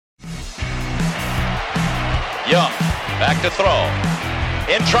Young, back to throw.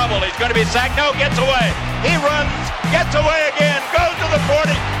 In trouble, he's going to be sacked. No, gets away. He runs, gets away again, goes to the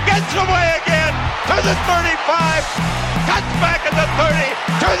 40, gets away again, to the 35, cuts back at the 30,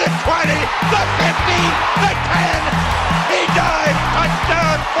 to the 20, the 50, the 10. He dives,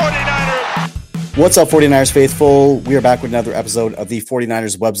 touchdown 49ers. What's up, 49ers faithful? We are back with another episode of the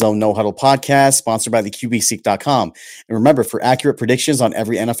 49ers Web Zone No Huddle podcast, sponsored by the QBSeek.com. And remember, for accurate predictions on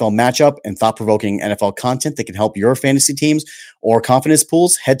every NFL matchup and thought-provoking NFL content that can help your fantasy teams or confidence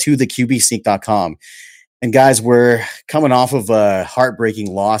pools, head to the QBSeek.com. And guys, we're coming off of a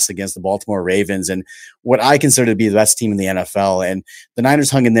heartbreaking loss against the Baltimore Ravens and what I consider to be the best team in the NFL. And the Niners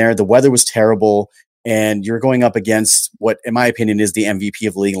hung in there. The weather was terrible. And you're going up against what, in my opinion, is the MVP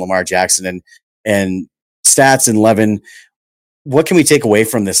of the league, Lamar Jackson. And stats and Levin, what can we take away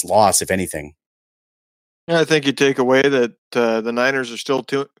from this loss, if anything? Yeah, I think you take away that the Niners are still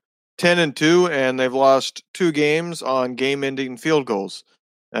 10-2, and they've lost 2 games on game-ending field goals.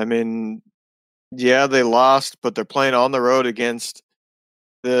 I mean, yeah, they lost, but they're playing on the road against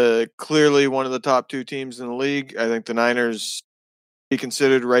clearly one of the top 2 teams in the league. I think the Niners be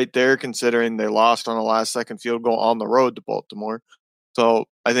considered right there, considering they lost on a last-second field goal on the road to Baltimore. So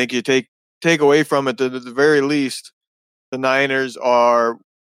I think you take away from it that at the very least, the Niners are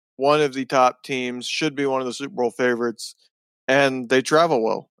one of the top teams, should be one of the Super Bowl favorites, and they travel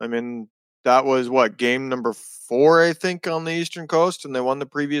well. I mean, that was game number 4, I think, on the Eastern Coast, and they won the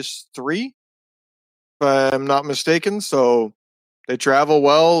previous 3, if I'm not mistaken. So they travel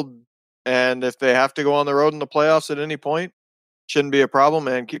well, and if they have to go on the road in the playoffs at any point, shouldn't be a problem.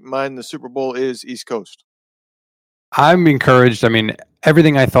 And keep in mind, the Super Bowl is East Coast. I'm encouraged. I mean,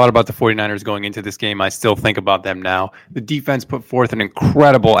 everything I thought about the 49ers going into this game, I still think about them now. The defense put forth an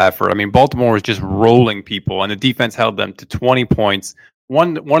incredible effort. I mean, Baltimore was just rolling people, and the defense held them to 20 points.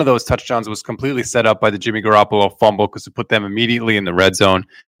 One of those touchdowns was completely set up by the Jimmy Garoppolo fumble because it put them immediately in the red zone.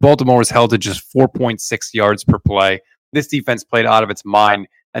 Baltimore was held to just 4.6 yards per play. This defense played out of its mind,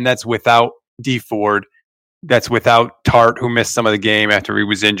 and that's without Dee Ford. That's without Tart, who missed some of the game after he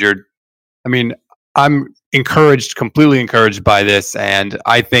was injured. I mean, I'm completely encouraged by this. And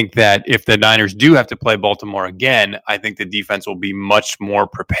I think that if the Niners do have to play Baltimore again, I think the defense will be much more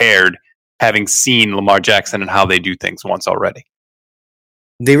prepared, having seen Lamar Jackson and how they do things once already.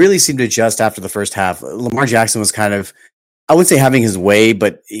 They really seemed to adjust after the first half. Lamar Jackson was kind of, I wouldn't say having his way,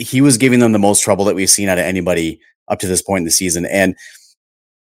 but he was giving them the most trouble that we've seen out of anybody up to this point in the season. And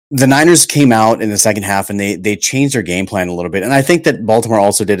the Niners came out in the second half and they changed their game plan a little bit. And I think that Baltimore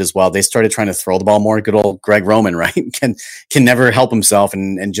also did as well. They started trying to throw the ball more. Good old Greg Roman, right? Can never help himself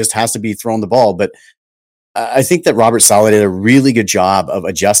and just has to be throwing the ball. But I think that Robert Saleh did a really good job of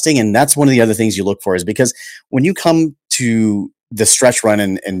adjusting. And that's one of the other things you look for, is because when you come to the stretch run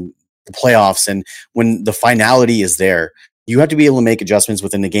and the playoffs, and when the finality is there, you have to be able to make adjustments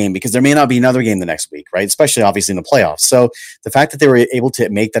within the game, because there may not be another game the next week, right? Especially obviously in the playoffs. So the fact that they were able to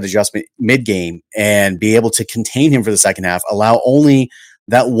make that adjustment mid-game and be able to contain him for the second half, allow only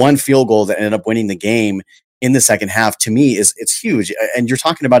that one field goal that ended up winning the game in the second half, to me it's huge. And you're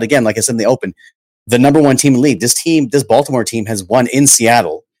talking about, again, like I said in the open, the number 1 team in the league. This Baltimore team has won in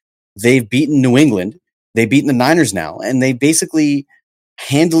Seattle. They've beaten New England. They've beaten the Niners now, and they basically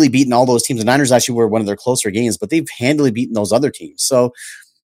handily beaten all those teams. The Niners actually were one of their closer games, but they've handily beaten those other teams. So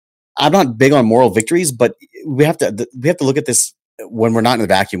I'm not big on moral victories, but we have to look at this when we're not in the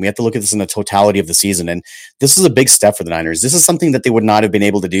vacuum. We have to look at this in the totality of the season. And this is a big step for the Niners. This is something that they would not have been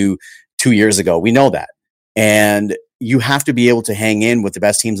able to do 2 years ago. We know that. And you have to be able to hang in with the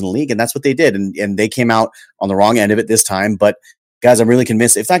best teams in the league. And that's what they did. And they came out on the wrong end of it this time. But guys, I'm really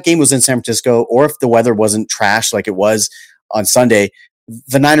convinced if that game was in San Francisco, or if the weather wasn't trash like it was on Sunday,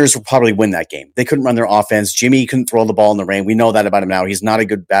 the Niners will probably win that game. They couldn't run their offense. Jimmy couldn't throw the ball in the rain. We know that about him now. He's not a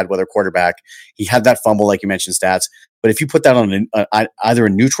good bad weather quarterback. He had that fumble, like you mentioned, stats. But if you put that on either a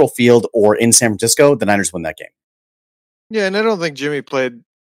neutral field or in San Francisco, the Niners win that game. Yeah, and I don't think Jimmy played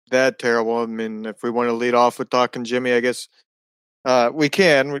that terrible. I mean, if we want to lead off with talking Jimmy, I guess we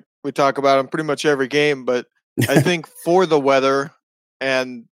can. We talk about him pretty much every game. But I think for the weather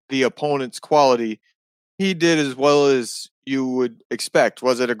and the opponent's quality, he did as well as you would expect.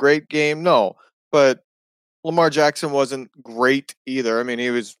 Was it a great game? No. But Lamar Jackson wasn't great either. I mean,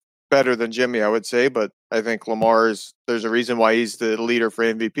 he was better than Jimmy, I would say, but I think there's a reason why he's the leader for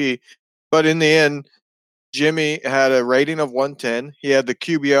MVP. But in the end, Jimmy had a rating of 110. He had the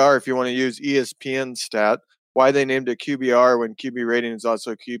QBR, if you want to use ESPN stat. Why they named it QBR when QB rating is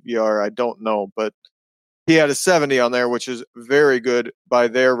also QBR, I don't know. But he had a 70 on there, which is very good by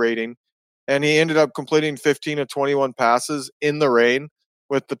their rating. And he ended up completing 15 of 21 passes in the rain,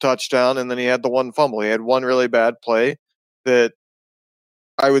 with the touchdown, and then he had the one fumble. He had one really bad play that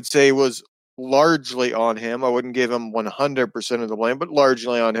I would say was largely on him. I wouldn't give him 100% of the blame, but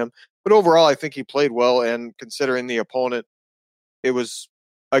largely on him. But overall, I think he played well, and considering the opponent, it was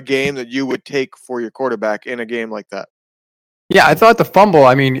a game that you would take for your quarterback in a game like that. Yeah, I thought the fumble,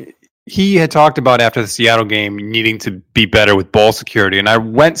 I mean, he had talked about after the Seattle game needing to be better with ball security, and I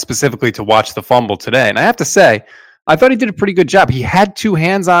went specifically to watch the fumble today. And I have to say, I thought he did a pretty good job. He had two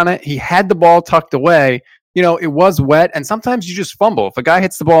hands on it. He had the ball tucked away. You know, it was wet, and sometimes you just fumble. If a guy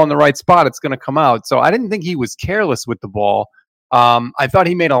hits the ball in the right spot, it's going to come out. So I didn't think he was careless with the ball. I thought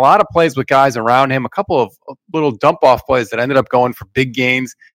he made a lot of plays with guys around him, a couple of little dump-off plays that ended up going for big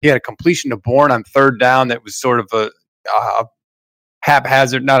gains. He had a completion to Bourne on third down that was sort of a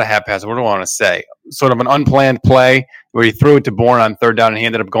haphazard, not a haphazard, what do I want to say? Sort of an unplanned play where he threw it to Bourne on third down and he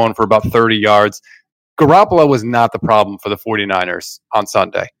ended up going for about 30 yards. Garoppolo was not the problem for the 49ers on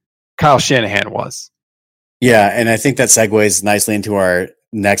Sunday. Kyle Shanahan was. Yeah, and I think that segues nicely into our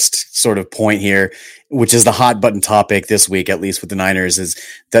next sort of point here, which is the hot button topic this week, at least with the Niners, is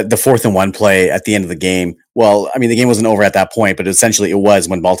that the 4th and 1 play at the end of the game. Well, I mean, the game wasn't over at that point, but essentially it was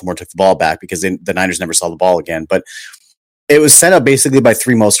when Baltimore took the ball back because the Niners never saw the ball again. But it was set up basically by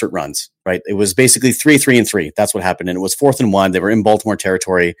 3 Mostert runs, right? It was basically 3, 3, and 3. That's what happened. And it was 4th and 1. They were in Baltimore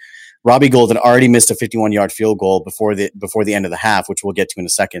territory. Robbie Gould had already missed a 51-yard field goal before the end of the half, which we'll get to in a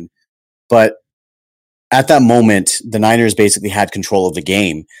second. But at that moment, the Niners basically had control of the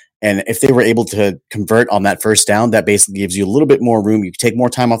game. And if they were able to convert on that first down, that basically gives you a little bit more room. You can take more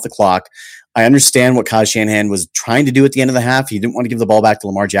time off the clock. I understand what Kyle Shanahan was trying to do at the end of the half. He didn't want to give the ball back to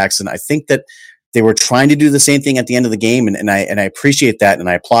Lamar Jackson. I think that they were trying to do the same thing at the end of the game, and I appreciate that, and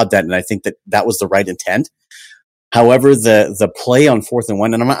I applaud that, and I think that was the right intent. However, the play on 4th and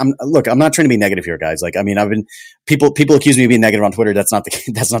 1, and I'm not trying to be negative here, guys. Like, I mean, people accuse me of being negative on Twitter. That's not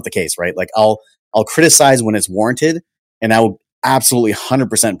the case, right? Like, I'll criticize when it's warranted, and I will absolutely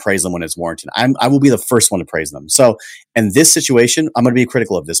 100% praise them when it's warranted. I will be the first one to praise them. So, in this situation, I'm going to be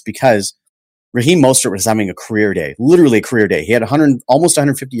critical of this because Raheem Mostert was having a career day, literally a career day. He had almost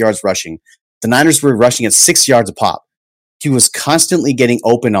 150 yards rushing. The Niners were rushing at 6 yards a pop. He was constantly getting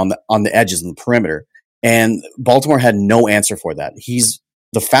open on the edges and the perimeter, and Baltimore had no answer for that. He's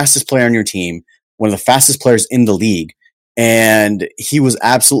the fastest player on your team, one of the fastest players in the league, and he was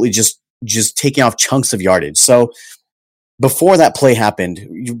absolutely just taking off chunks of yardage. So before that play happened,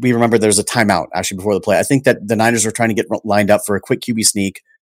 we remember there was a timeout actually before the play. I think that the Niners were trying to get lined up for a quick QB sneak,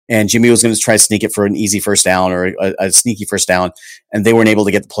 and Jimmy was going to try to sneak it for an easy first down or a sneaky first down, and they weren't able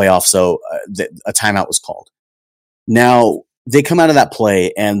to get the play off, so a timeout was called. Now, they come out of that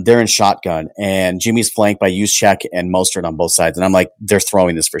play, and they're in shotgun, and Jimmy's flanked by Juszczyk and Mostert on both sides, and I'm like, they're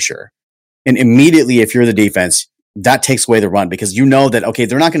throwing this for sure. And immediately, if you're the defense, that takes away the run because you know that, okay,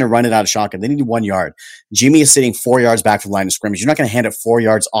 they're not going to run it out of shotgun. They need 1 yard. Jimmy is sitting 4 yards back from the line of scrimmage. You're not going to hand it 4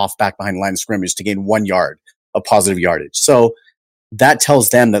 yards off back behind the line of scrimmage to gain 1 yard of positive yardage. So that tells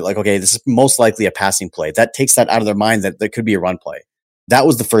them that, like, okay, this is most likely a passing play. That takes that out of their mind that there could be a run play. That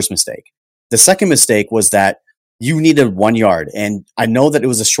was the first mistake. The second mistake was that you needed 1 yard. And I know that it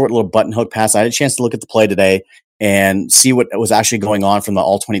was a short little button hook pass. I had a chance to look at the play today and see what was actually going on from the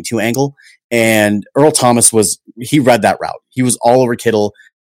all 22 angle. And Earl Thomas he read that route. He was all over Kittle.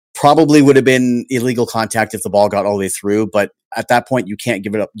 Probably would have been illegal contact if the ball got all the way through. But at that point, you can't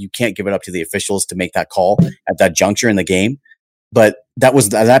give it up. You can't give it up to the officials to make that call at that juncture in the game. But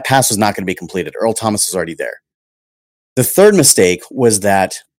that pass was not going to be completed. Earl Thomas was already there. The third mistake was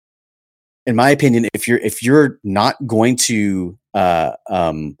that, in my opinion, if you're not going to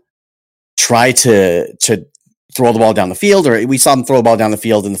try to throw the ball down the field, or we saw them throw the ball down the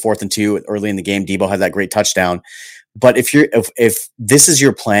field in the 4th and 2 early in the game. Debo had that great touchdown. But if this is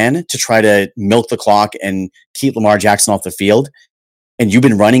your plan to try to milk the clock and keep Lamar Jackson off the field, and you've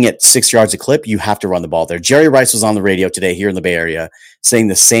been running at 6 yards a clip, you have to run the ball there. Jerry Rice was on the radio today here in the Bay Area saying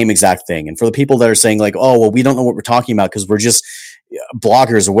the same exact thing. And for the people that are saying like, oh, well, we don't know what we're talking about because we're just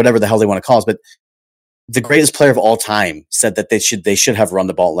bloggers or whatever the hell they want to call us. But the greatest player of all time said that they should have run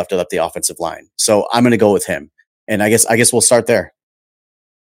the ball and left it up the offensive line. So I'm going to go with him. And I guess we'll start there.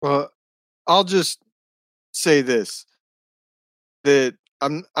 Well, I'll just say this, that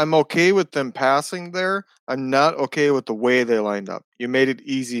I'm okay with them passing there. I'm not okay with the way they lined up. You made it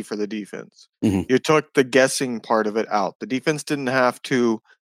easy for the defense. Mm-hmm. You took the guessing part of it out. The defense didn't have to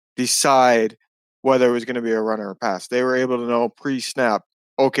decide whether it was going to be a run or a pass. They were able to know pre-snap,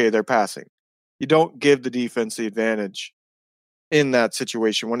 okay, they're passing. You don't give the defense the advantage in that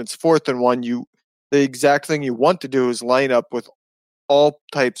situation. When it's 4th and 1, the exact thing you want to do is line up with all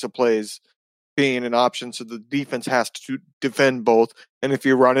types of plays, being an option, so the defense has to defend both. And if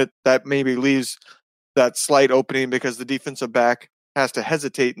you run it, that maybe leaves that slight opening because the defensive back has to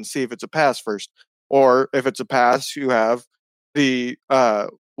hesitate and see if it's a pass first. Or if it's a pass, you have the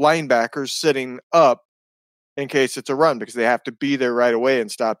linebackers sitting up in case it's a run because they have to be there right away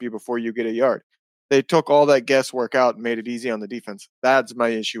and stop you before you get a yard. They took all that guesswork out and made it easy on the defense. That's my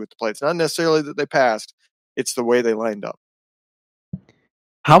issue with the play. It's not necessarily that they passed, it's the way they lined up.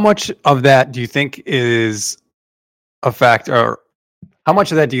 How much of that do you think is a fact, or how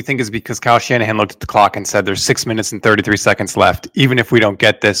much of that do you think is because Kyle Shanahan looked at the clock and said there's 6 minutes and 33 seconds left. Even if we don't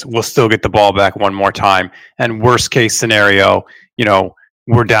get this, we'll still get the ball back one more time. And worst case scenario,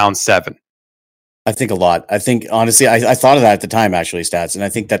 we're down 7. I think a lot. I think, honestly, I thought of that at the time, actually, Stats, and I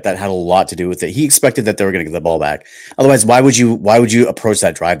think that had a lot to do with it. He expected that they were going to get the ball back. Otherwise, why would you approach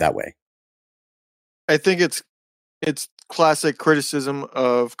that drive that way? I think it's classic criticism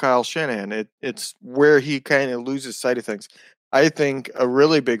of Kyle Shanahan. It's where he kind of loses sight of things. I think a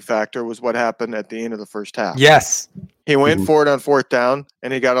really big factor was what happened at the end of the first half. Yes. He went for it on 4th down,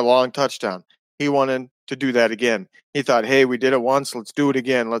 and he got a long touchdown. He wanted to do that again. He thought, hey, we did it once, let's do it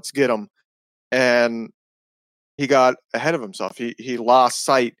again, let's get him. And he got ahead of himself. He lost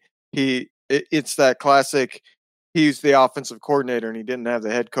sight. It's that classic, he's the offensive coordinator, and he didn't have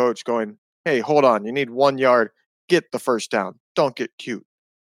the head coach going, hey, hold on, you need 1 yard, get the first down, don't get cute.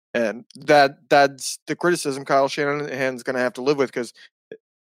 And that's the criticism Kyle Shanahan's going to have to live with, because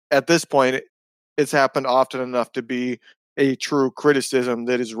at this point, it's happened often enough to be a true criticism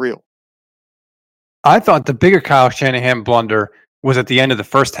that is real. I thought the bigger Kyle Shanahan blunder was at the end of the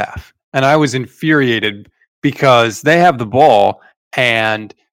first half. And I was infuriated because they have the ball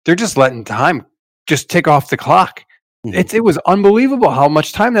and they're just letting time just tick off the clock. Mm-hmm. It was unbelievable how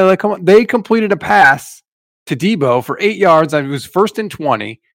much time they let come on. They completed a pass to Debo for 8 yards. It was 1st and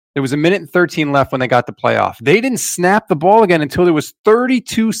 20. There was 1 minute and 13 left when they got the playoff. They didn't snap the ball again until there was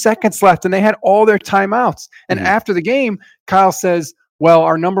 32 seconds left, and they had all their timeouts. And after the game, Kyle says, well,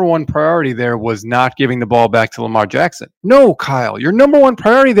 our number one priority there was not giving the ball back to Lamar Jackson. No, Kyle, your number one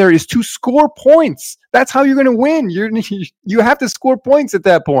priority there is to score points. That's how you're going to win. You have to score points at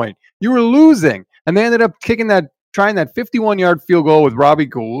that point. You were losing. And they ended up trying that 51-yard field goal with Robbie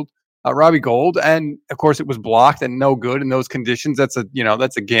Gould. And of course it was blocked and no good in those conditions. That's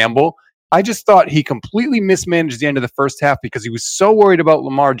a gamble. I just thought he completely mismanaged the end of the first half because he was so worried about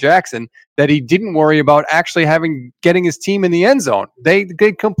Lamar Jackson that he didn't worry about actually getting his team in the end zone. They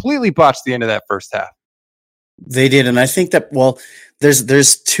completely botched the end of that first half. They did, and I think that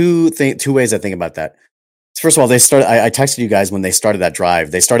there's two ways I think about that. First of all, I texted you guys when they started that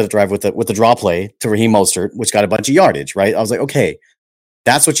drive. They started the drive with the draw play to Raheem Mostert, which got a bunch of yardage. Right? I was like, okay,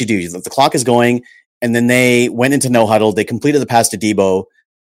 that's what you do. The clock is going, and then they went into no huddle. They completed the pass to Debo.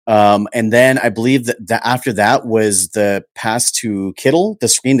 And then I believe that after that was the pass to Kittle, the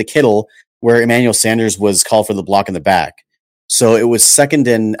screen to Kittle, where Emmanuel Sanders was called for the block in the back. So it was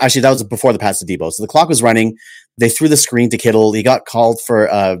actually that was before the pass to Debo. So the clock was running. They threw the screen to Kittle. He got called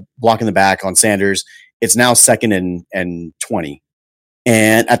for block in the back on Sanders. It's now 2nd and 20.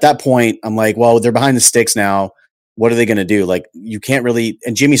 And at that point, I'm like, well, they're behind the sticks now. What are they going to do? Like, you can't really,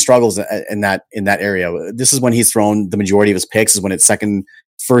 and Jimmy struggles in that area. This is when he's thrown the majority of his picks, is when it's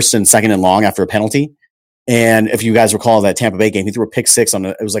 1st and 2nd and long after a penalty. And if you guys recall that Tampa Bay game, he threw a pick 6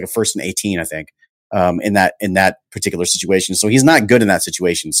 it was like a 1st and 18, I think, in that particular situation. So he's not good in that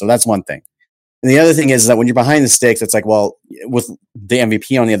situation. So that's one thing. And the other thing is that when you're behind the sticks, it's like, well, with the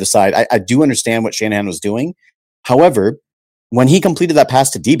MVP on the other side, I do understand what Shanahan was doing. However, when he completed that pass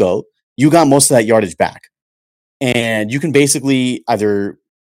to Debo, you got most of that yardage back. And you can basically either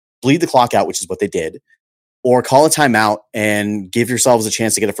bleed the clock out, which is what they did, or call a timeout and give yourselves a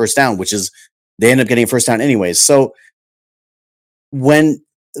chance to get a first down, which is they end up getting a first down anyways. So when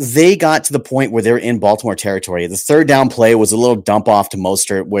they got to the point where they're in Baltimore territory, the 3rd down play was a little dump off to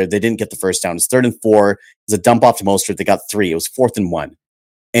Mostert where they didn't get the first down. It's 3rd and 4. It was a dump off to Mostert. They got 3. It was 4th and 1.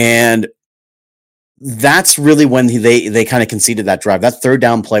 And that's really when they kind of conceded that drive. That 3rd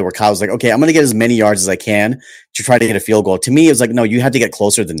down play where Kyle was like, okay, I'm going to get as many yards as I can to try to get a field goal. To me, it was like, no, you have to get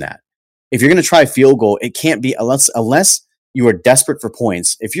closer than that. If you're going to try a field goal, it can't be unless you are desperate for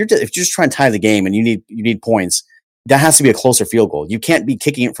points. If you're just trying to tie the game and you need points, that has to be a closer field goal. You can't be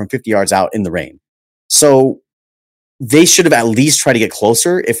kicking it from 50 yards out in the rain. So they should have at least tried to get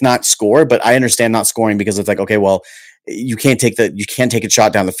closer, if not score. But I understand not scoring because it's like, okay, well, you can't take a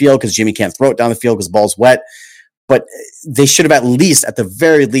shot down the field because Jimmy can't throw it down the field because the ball's wet. But they should have at the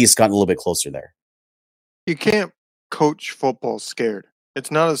very least, gotten a little bit closer there. You can't coach football scared. It's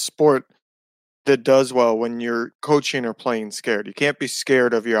not a sport that does well when you're coaching or playing scared. You can't be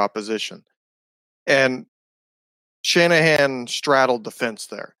scared of your opposition. And Shanahan straddled the fence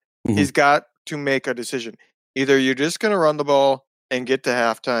there. Mhm. He's got to make a decision. Either you're just going to run the ball and get to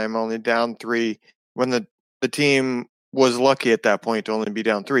halftime only down 3 when the team was lucky at that point to only be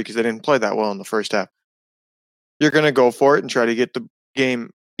down 3 because they didn't play that well in the first half. You're going to go for it and try to get the game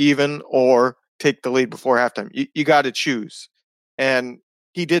even or take the lead before halftime. You got to choose. And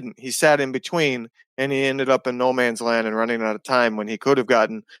he didn't. He sat in between, and he ended up in no man's land and running out of time when he could have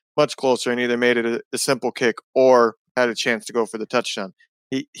gotten much closer and either made it a simple kick or had a chance to go for the touchdown.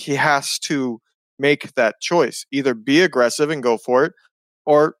 He has to make that choice. Either be aggressive and go for it,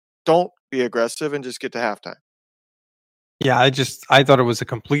 or don't be aggressive and just get to halftime. Yeah, I thought it was a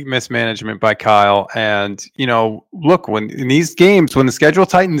complete mismanagement by Kyle. And, look, when in these games, when the schedule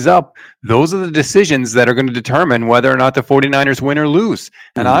tightens up, those are the decisions that are going to determine whether or not the 49ers win or lose.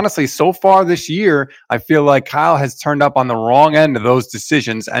 And honestly, so far this year, I feel like Kyle has turned up on the wrong end of those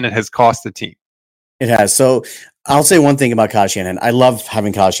decisions, and it has cost the team. It has. So I'll say one thing about Kyle Shanahan. I love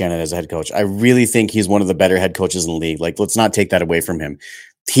having Kyle Shanahan as a head coach. I really think he's one of the better head coaches in the league. Like, let's not take that away from him.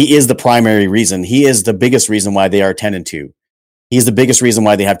 He is the primary reason. He is the biggest reason why they are 10-2. He's the biggest reason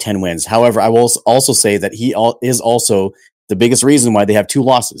why they have 10 wins. However, I will also say that he is also the biggest reason why they have 2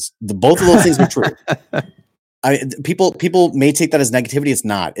 losses. Both of those things are true. People may take that as negativity. It's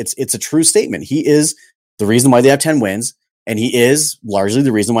not. It's a true statement. He is the reason why they have 10 wins, and he is largely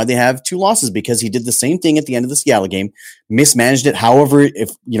the reason why they have 2 losses because he did the same thing at the end of the Seattle game, mismanaged it. However, if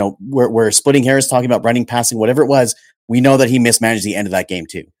we're splitting hairs talking about running, passing, whatever it was, we know that he mismanaged the end of that game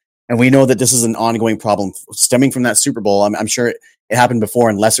too. And we know that this is an ongoing problem stemming from that Super Bowl. I'm sure it happened before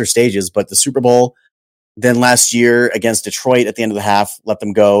in lesser stages, but the Super Bowl, then last year against Detroit at the end of the half, let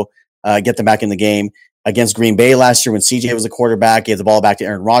them go, get them back in the game. Against Green Bay last year when CJ was the quarterback, gave the ball back to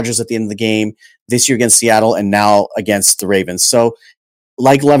Aaron Rodgers at the end of the game. This year against Seattle, and now against the Ravens. So,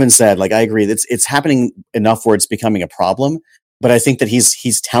 like Levin said, I agree, it's happening enough where it's becoming a problem. But I think that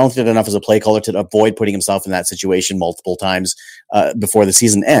he's talented enough as a play caller to avoid putting himself in that situation multiple times before the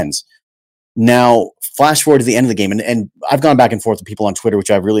season ends. Now, flash forward to the end of the game, and I've gone back and forth with people on Twitter, which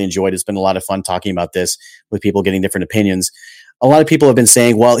I've really enjoyed. It's been a lot of fun talking about this with people getting different opinions. A lot of people have been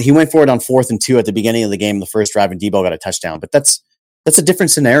saying, well, he went for it on 4th and 2 at the beginning of the game, the first drive, and Debo got a touchdown. But that's a different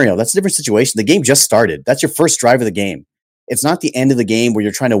scenario. That's a different situation. The game just started. That's your first drive of the game. It's not the end of the game where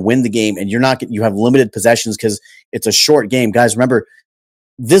you're trying to win the game and you have limited possessions because it's a short game. Guys, remember,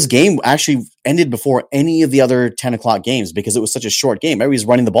 this game actually ended before any of the other 10 o'clock games because it was such a short game. Everybody's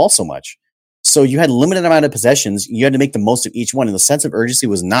running the ball so much. So you had a limited amount of possessions. You had to make the most of each one. And the sense of urgency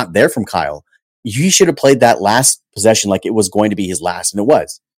was not there from Kyle. He should have played that last possession like it was going to be his last, and it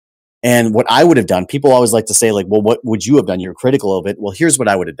was. And what I would have done, people always like to say, well, what would you have done? You're critical of it. Well, here's what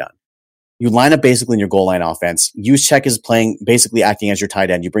I would have done. You line up basically in your goal line offense. Juszczyk is playing, basically acting as your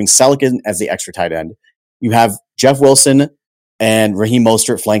tight end. You bring Selleck in as the extra tight end. You have Jeff Wilson and Raheem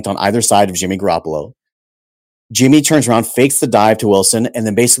Mostert flanked on either side of Jimmy Garoppolo. Jimmy turns around, fakes the dive to Wilson, and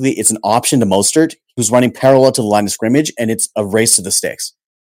then basically it's an option to Mostert, who's running parallel to the line of scrimmage, and it's a race to the sticks.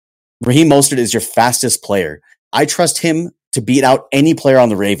 Raheem Mostert is your fastest player. I trust him to beat out any player on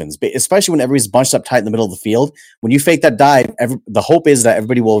the Ravens, especially when everybody's bunched up tight in the middle of the field. When you fake that dive, the hope is that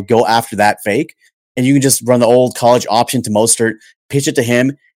everybody will go after that fake, and you can just run the old college option to Mostert, pitch it to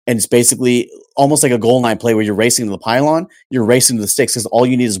him, and it's basically almost like a goal line play where you're racing to the pylon, you're racing to the sticks because all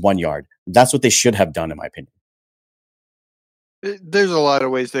you need is 1 yard. That's what they should have done, in my opinion. There's a lot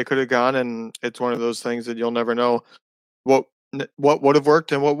of ways they could have gone, and it's one of those things that you'll never know what would have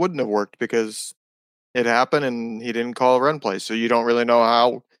worked and what wouldn't have worked because it happened and he didn't call a run play. So you don't really know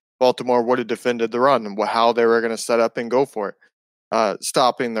how Baltimore would have defended the run and how they were going to set up and go for it,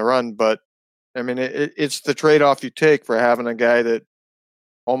 stopping the run. But, I mean, it's the trade-off you take for having a guy that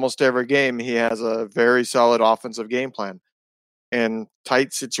almost every game he has a very solid offensive game plan. In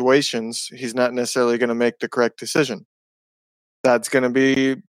tight situations, he's not necessarily going to make the correct decision. That's going to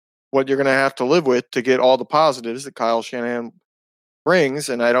be what you're going to have to live with to get all the positives that Kyle Shanahan brings.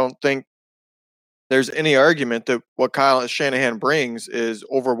 And I don't think there's any argument that what Kyle Shanahan brings is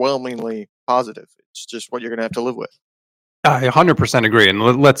overwhelmingly positive. It's just what you're going to have to live with. I 100% agree. And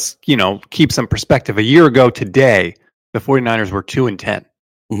let's, keep some perspective. A year ago today, the 49ers were 2-10.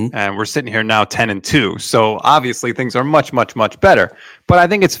 Mm-hmm. And we're sitting here now 10-2. So obviously things are much, much, much better. But I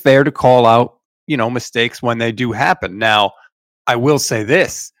think it's fair to call out, mistakes when they do happen. Now, I will say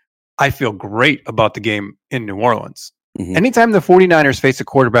this. I feel great about the game in New Orleans. Mm-hmm. Anytime the 49ers face a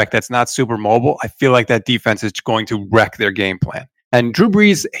quarterback that's not super mobile, I feel like that defense is going to wreck their game plan. And Drew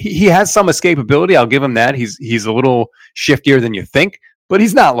Brees, he has some escapability. I'll give him that. He's a little shiftier than you think, but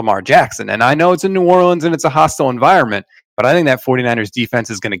he's not Lamar Jackson. And I know it's in New Orleans and it's a hostile environment, but I think that 49ers defense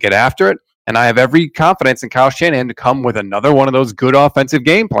is going to get after it. And I have every confidence in Kyle Shanahan to come with another one of those good offensive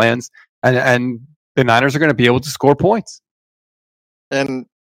game plans, and the Niners are going to be able to score points. And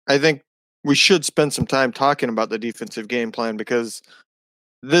I think we should spend some time talking about the defensive game plan, because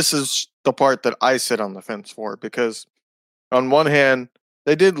this is the part that I sit on the fence for. Because on one hand,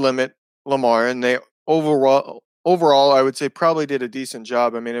 they did limit Lamar, and they overall, I would say probably did a decent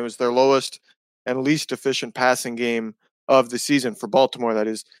job. I mean, it was their lowest and least efficient passing game of the season for Baltimore, that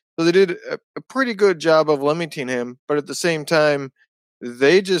is. So they did a pretty good job of limiting him, but at the same time,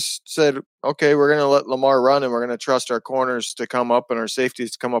 they just said, okay, we're going to let Lamar run, and we're going to trust our corners to come up and our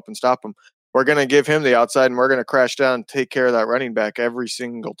safeties to come up and stop him. We're going to give him the outside, and we're going to crash down and take care of that running back every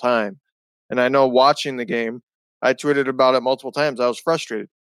single time. And I know watching the game, I tweeted about it multiple times. I was frustrated.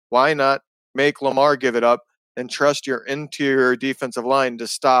 Why not make Lamar give it up and trust your interior defensive line to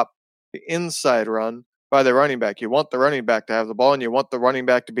stop the inside run by the running back? You want the running back to have the ball, and you want the running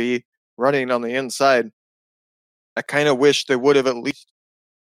back to be running on the inside. I kind of wish they would have at least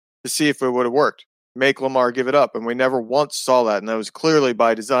to see if it would have worked. Make Lamar give it up. And we never once saw that. And that was clearly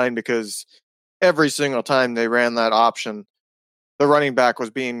by design, because every single time they ran that option, the running back was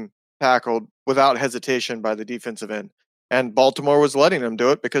being tackled without hesitation by the defensive end. And Baltimore was letting them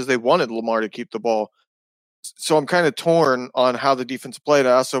do it because they wanted Lamar to keep the ball. So I'm kind of torn on how the defense played.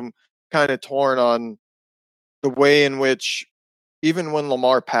 I also am kind of torn on the way in which, even when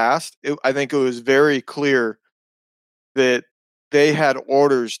Lamar passed, I think it was very clear that they had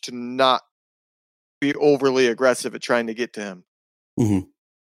orders to not be overly aggressive at trying to get to him. Mm-hmm.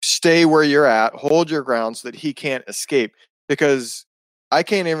 Stay where you're at, hold your ground so that he can't escape. Because I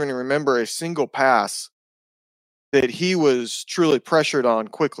can't even remember a single pass that he was truly pressured on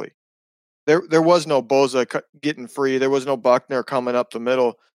quickly. There was no Bosa getting free. There was no Buckner coming up the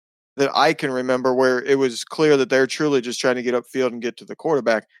middle that I can remember where it was clear that they're truly just trying to get upfield and get to the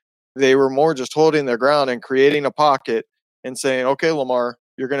quarterback. They were more just holding their ground and creating a pocket and saying, okay, Lamar,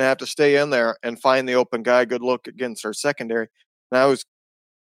 you're going to have to stay in there and find the open guy. Good look against our secondary. And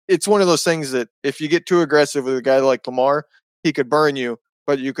it's one of those things that if you get too aggressive with a guy like Lamar, he could burn you,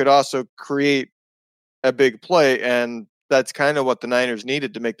 but you could also create a big play. And that's kind of what the Niners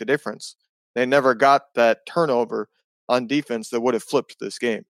needed to make the difference. They never got that turnover on defense that would have flipped this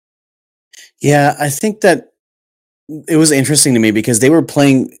game. Yeah, I think that it was interesting to me because they were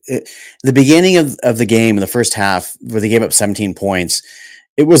playing the beginning of the game in the first half where they gave up 17 points.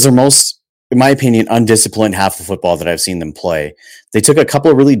 It was their most, in my opinion, undisciplined half of football that I've seen them play. They took a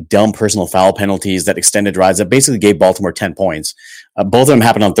couple of really dumb personal foul penalties that extended drives that basically gave Baltimore 10 points. Both of them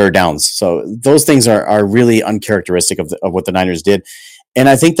happened on third downs. So those things are really uncharacteristic of what the Niners did. And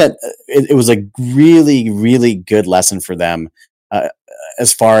I think that it was a really, really good lesson for them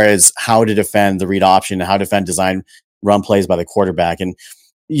as far as how to defend the read option, how to defend design run plays by the quarterback. And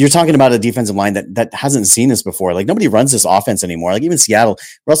you're talking about a defensive line that hasn't seen this before. Like, nobody runs this offense anymore. Like, even Seattle,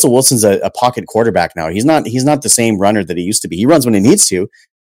 Russell Wilson's a pocket quarterback now. He's not the same runner that he used to be. He runs when he needs to,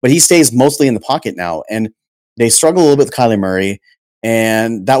 but he stays mostly in the pocket now. And they struggle a little bit with Kyler Murray.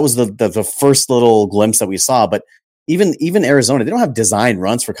 And that was the first little glimpse that we saw. But even Arizona, they don't have design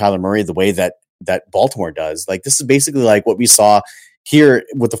runs for Kyler Murray the way that Baltimore does. Like, this is basically like what we saw here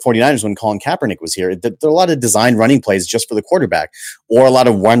with the 49ers when Colin Kaepernick was here. There are a lot of design running plays just for the quarterback, or a lot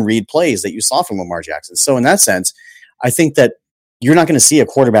of one read plays that you saw from Lamar Jackson. So in that sense, I think that you're not going to see a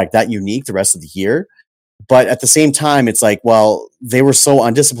quarterback that unique the rest of the year. But at the same time, it's like, well, they were so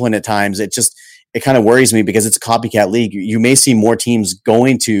undisciplined at times. It kind of worries me because it's a copycat league. You may see more teams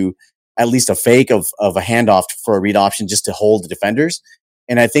going to at least a fake of a handoff for a read option just to hold the defenders.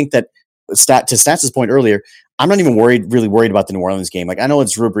 And I think that to Stats' point earlier, I'm not even really worried about the New Orleans game. Like, I know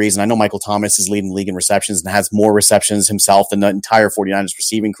it's Drew Brees, and I know Michael Thomas is leading the league in receptions and has more receptions himself than the entire 49ers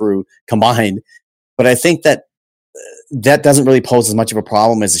receiving crew combined. But I think that doesn't really pose as much of a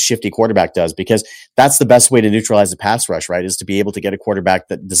problem as a shifty quarterback does, because that's the best way to neutralize the pass rush, right? Is to be able to get a quarterback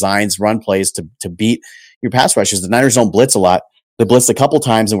that designs run plays to beat your pass rushes. The Niners don't blitz a lot. They blitzed a couple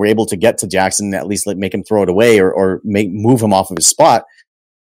times and were able to get to Jackson and at least make him throw it away or move him off of his spot.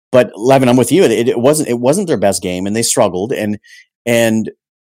 But Levin, I'm with you. It wasn't their best game, and they struggled. And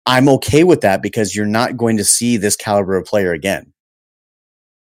I'm okay with that because you're not going to see this caliber of player again.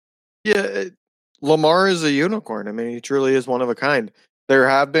 Yeah, Lamar is a unicorn. I mean, he truly is one of a kind. There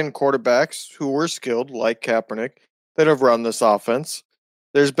have been quarterbacks who were skilled, like Kaepernick, that have run this offense.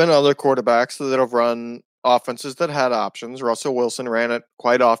 There's been other quarterbacks that have run offenses that had options. Russell Wilson ran it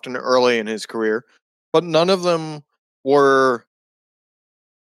quite often early in his career, but none of them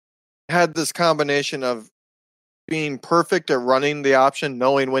had this combination of being perfect at running the option,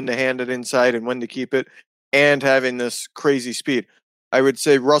 knowing when to hand it inside and when to keep it, and having this crazy speed. I would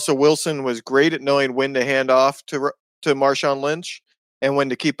say Russell Wilson was great at knowing when to hand off to Marshawn Lynch and when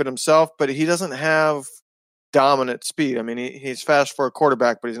to keep it himself, but he doesn't have dominant speed. I mean, he's fast for a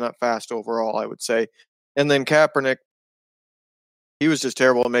quarterback, but he's not fast overall, I would say. And then Kaepernick, he was just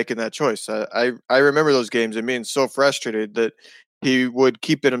terrible at making that choice. I remember those games and being so frustrated that he would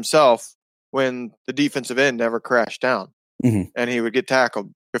keep it himself when the defensive end never crashed down. And he would get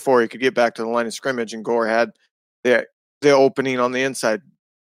tackled before he could get back to the line of scrimmage, and Gore had the opening on the inside.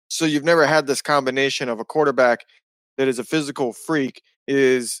 So you've never had this combination of a quarterback that is a physical freak,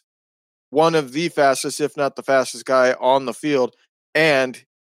 is one of the fastest, if not the fastest guy on the field, and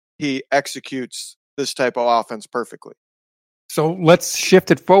he executes this type of offense perfectly. So let's shift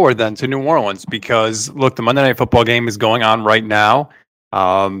it forward then to New Orleans, because look, the Monday Night Football game is going on right now.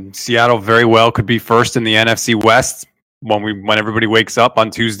 Seattle very well could be first in the NFC West when everybody wakes up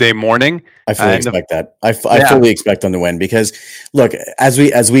on Tuesday morning. I fully expect that. I fully expect them to win, because look, as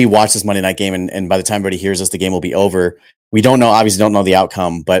we watch this Monday night game, and by the time everybody hears us, the game will be over. We obviously don't know the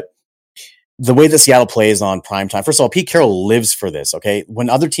outcome, but the way that Seattle plays on primetime, first of all, Pete Carroll lives for this. Okay, when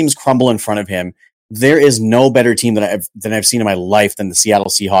other teams crumble in front of him, there is no better team than I've seen in my life than the Seattle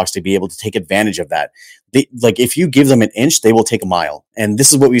Seahawks to be able to take advantage of that. If you give them an inch, they will take a mile, and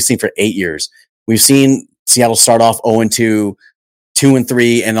this is what we've seen for 8 years. We've seen Seattle start off 0-2,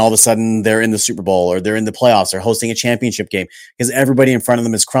 2-3, and all of a sudden they're in the Super Bowl or they're in the playoffs. They're hosting a championship game because everybody in front of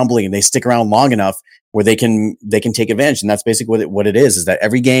them is crumbling, and they stick around long enough where they can take advantage. And that's basically what it is that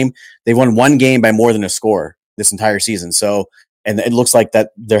every game they've won one game by more than a score this entire season. So, and it looks like that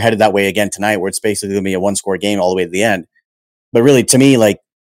they're headed that way again tonight, where it's basically going to be a 1-score game all the way to the end. But really, to me, like,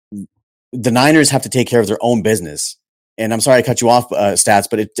 the Niners have to take care of their own business. And I'm sorry I cut you off, Stats,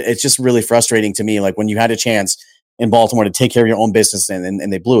 but it's just really frustrating to me. Like, when you had a chance in Baltimore to take care of your own business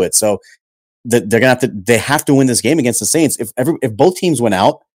and they blew it. So they have to win this game against the Saints. If both teams went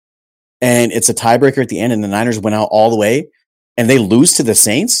out and it's a tiebreaker at the end and the Niners went out all the way and they lose to the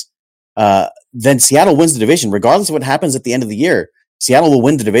Saints, then Seattle wins the division. Regardless of what happens at the end of the year, Seattle will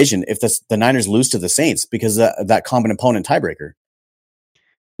win the division if the Niners lose to the Saints because of that common opponent tiebreaker.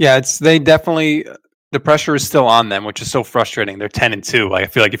 Yeah, they definitely, the pressure is still on them, which is so frustrating. They're 10-2. Like, I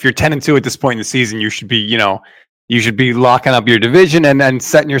feel like if you're 10-2 at this point in the season, you should be locking up your division and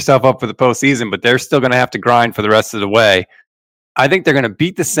setting yourself up for the postseason, but they're still going to have to grind for the rest of the way. I think they're going to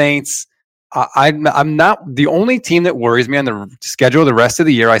beat the Saints. I'm not the only team that worries me on the schedule the rest of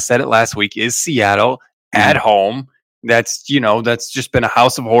the year. I said it last week, is Seattle at home. That's just been a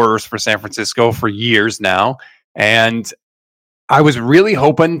house of horrors for San Francisco for years now. And I was really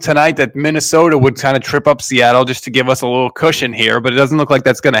hoping tonight that Minnesota would kind of trip up Seattle just to give us a little cushion here, but it doesn't look like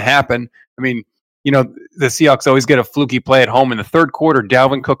that's going to happen. I mean, the Seahawks always get a fluky play at home. In the third quarter,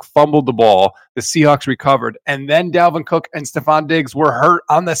 Dalvin Cook fumbled the ball. The Seahawks recovered. And then Dalvin Cook and Stephon Diggs were hurt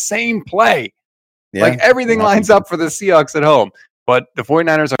on the same play. Yeah, like, everything lines up for the Seahawks at home. But the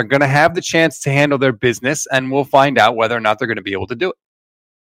 49ers are going to have the chance to handle their business, and we'll find out whether or not they're going to be able to do it.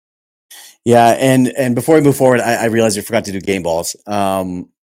 Yeah, and before we move forward, I realized we forgot to do game balls. We'll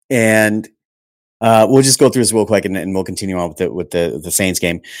just go through this real quick and we'll continue on with the Saints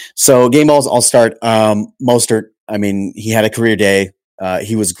game. So game balls, I'll start. Mostert, I mean, he had a career day.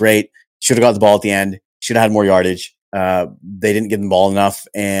 He was great. Should have got the ball at the end. Should have had more yardage. They didn't give him the ball enough,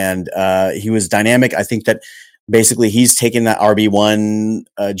 and he was dynamic. I think that basically he's taking that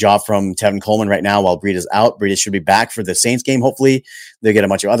RB1 job from Tevin Coleman right now while Breida's out. Breida should be back for the Saints game. Hopefully they get a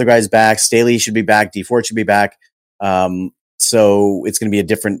bunch of other guys back. Staley should be back. Dee Ford should be back. So it's going to be a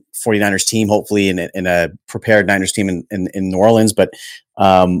different 49ers team, hopefully, in a prepared Niners team in New Orleans. But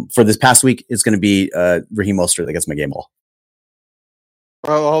for this past week, it's going to be Raheem Mostert that gets my game ball.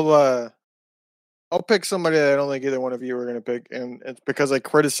 Well, I'll pick somebody that I don't think either one of you are going to pick, and it's because I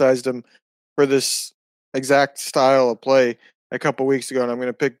criticized him for this exact style of play a couple weeks ago, and I'm going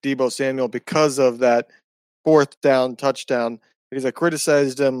to pick Deebo Samuel because of that fourth down touchdown, because I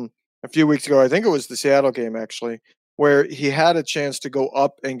criticized him a few weeks ago. I think it was the Seattle game, actually, where he had a chance to go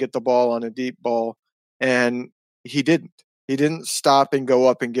up and get the ball on a deep ball, and he didn't. He didn't stop and go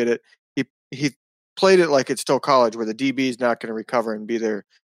up and get it. He played it like it's still college, where the DB is not going to recover and be there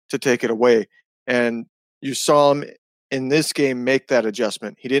to take it away. And you saw him in this game make that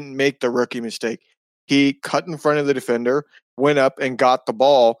adjustment. He didn't make the rookie mistake. He cut in front of the defender, went up and got the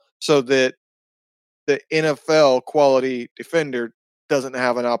ball so that the NFL quality defender doesn't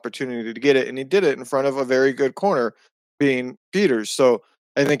have an opportunity to get it. And he did it in front of a very good corner, being Peters. So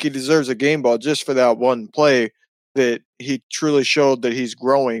I think he deserves a game ball just for that one play, that he truly showed that he's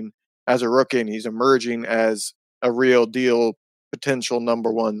growing as a rookie and he's emerging as a real deal potential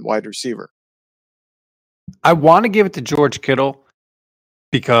number one wide receiver. I want to give it to George Kittle,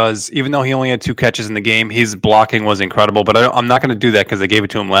 because even though he only had 2 catches in the game, his blocking was incredible. But I'm not going to do that because I gave it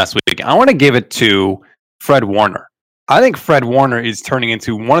to him last week. I want to give it to Fred Warner. I think Fred Warner is turning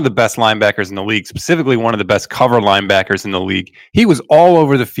into one of the best linebackers in the league, specifically one of the best cover linebackers in the league. He was all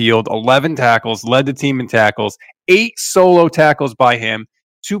over the field, 11 tackles, led the team in tackles, 8 solo tackles by him,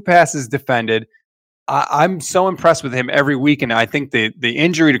 2 passes defended. I'm so impressed with him every week, and I think the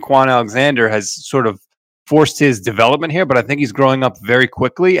injury to Quan Alexander has sort of forced his development here, but I think he's growing up very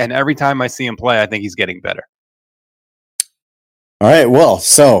quickly, and every time I see him play, I think he's getting better. All right, well,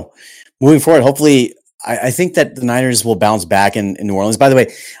 so moving forward, hopefully, I think that the Niners will bounce back in New Orleans. By the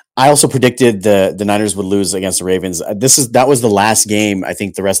way, I also predicted the Niners would lose against the Ravens. That was the last game, I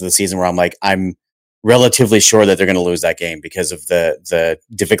think, the rest of the season where I'm relatively sure that they're going to lose that game because of the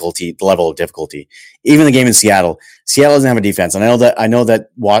difficulty, the level of difficulty. Even the game in Seattle doesn't have a defense, and I know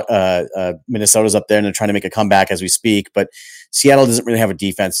that Minnesota's up there and they're trying to make a comeback as we speak, but Seattle doesn't really have a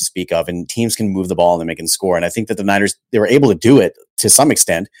defense to speak of, and teams can move the ball and they can score. And I think that the Niners, they were able to do it to some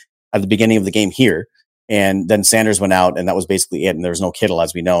extent at the beginning of the game here. And then Sanders went out, and that was basically it. And there was no Kittle,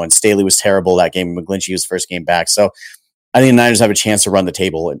 as we know. And Staley was terrible that game. McGlinchey was first game back. So I think the Niners have a chance to run the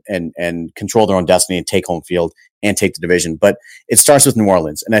table and control their own destiny and take home field and take the division. But it starts with New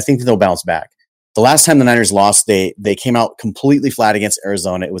Orleans, and I think that they'll bounce back. The last time the Niners lost, they came out completely flat against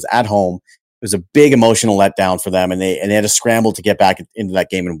Arizona. It was at home. It was a big emotional letdown for them, and they had to scramble to get back into that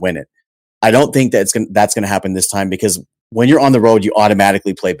game and win it. I don't think that that's going to happen this time, because when you're on the road, you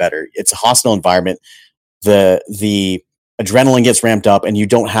automatically play better. It's a hostile environment. The adrenaline gets ramped up, and you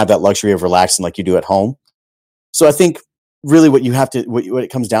don't have that luxury of relaxing like you do at home. So I think really what it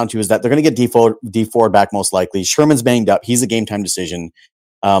comes down to is that they're going to get D Ford back most likely. Sherman's banged up. He's a game time decision.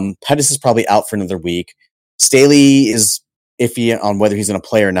 Pettis is probably out for another week. Staley is iffy on whether he's going to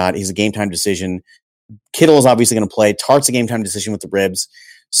play or not. He's a game time decision. Kittle is obviously going to play. Tart's a game time decision with the ribs.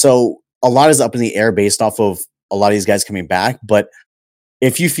 So a lot is up in the air based off of a lot of these guys coming back. But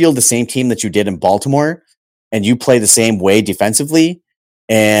if you field the same team that you did in Baltimore and you play the same way defensively,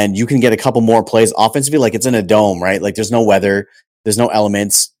 and you can get a couple more plays offensively, like it's in a dome, right? Like there's no weather, there's no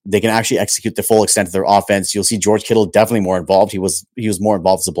elements. They can actually execute the full extent of their offense. You'll see George Kittle definitely more involved. He was more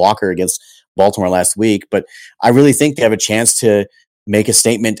involved as a blocker against Baltimore last week. But I really think they have a chance to make a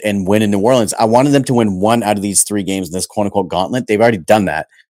statement and win in New Orleans. I wanted them to win 1 out of these 3 games in this quote unquote gauntlet. They've already done that.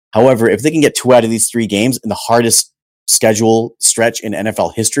 However, if they can get 2 out of these 3 games in the hardest schedule stretch in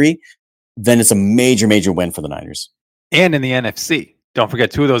NFL history, then it's a major, major win for the Niners. And in the NFC. Don't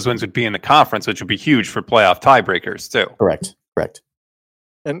forget, 2 of those wins would be in the conference, which would be huge for playoff tiebreakers, too. Correct.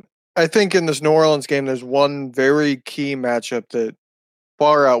 And I think in this New Orleans game, there's one very key matchup that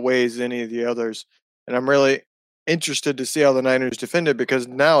far outweighs any of the others. And I'm really interested to see how the Niners defend it, because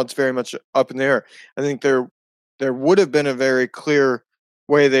now it's very much up in the air. I think there would have been a very clear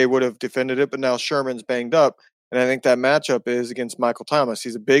way they would have defended it, but now Sherman's banged up. And I think that matchup is against Michael Thomas.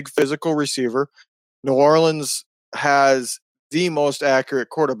 He's a big physical receiver. New Orleans has the most accurate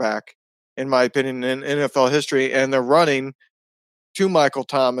quarterback, in my opinion, in NFL history, and they're running to Michael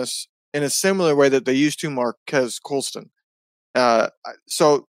Thomas in a similar way that they used to Marquez Colston.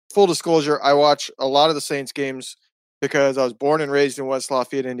 So, full disclosure, I watch a lot of the Saints games because I was born and raised in West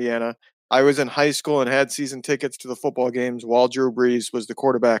Lafayette, Indiana. I was in high school and had season tickets to the football games while Drew Brees was the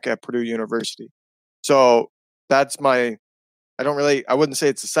quarterback at Purdue University. So that's I wouldn't say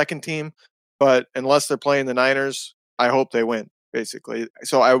it's the second team, but unless they're playing the Niners, I hope they win, basically.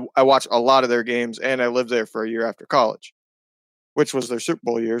 So I watch a lot of their games, and I lived there for a year after college, which was their Super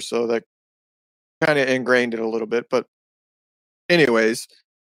Bowl year. So that kind of ingrained it a little bit. But anyways,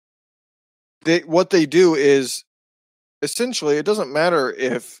 what they do is essentially, it doesn't matter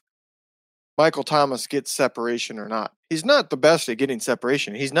if Michael Thomas gets separation or not. He's not the best at getting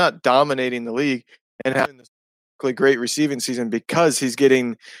separation. He's not dominating the league and having this great receiving season because he's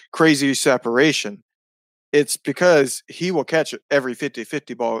getting crazy separation. It's because he will catch every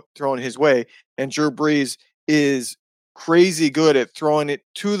 50-50 ball thrown his way, and Drew Brees is crazy good at throwing it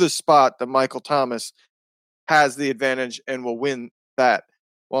to the spot that Michael Thomas has the advantage and will win that.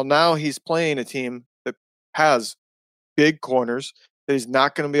 Well, now he's playing a team that has big corners that he's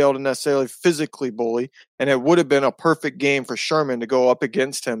not going to be able to necessarily physically bully, and it would have been a perfect game for Sherman to go up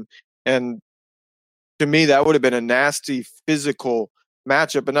against him. And to me, that would have been a nasty physical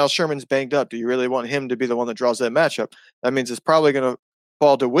matchup. But now Sherman's banged up. Do you really want him to be the one that draws that matchup? That means it's probably going to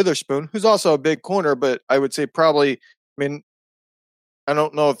fall to Witherspoon, who's also a big corner, but I would say probably, I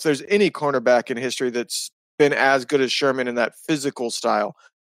don't know if there's any cornerback in history that's been as good as Sherman in that physical style.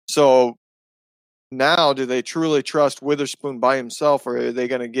 So now, do they truly trust Witherspoon by himself, or are they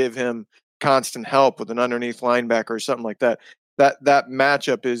going to give him constant help with an underneath linebacker or something like that? that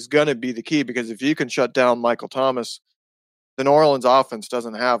matchup is going to be the key, because if you can shut down Michael Thomas, the New Orleans offense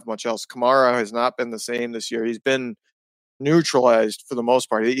doesn't have much else. Kamara has not been the same this year. He's been neutralized for the most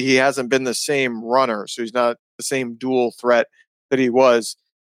part. He hasn't been the same runner, so he's not the same dual threat that he was.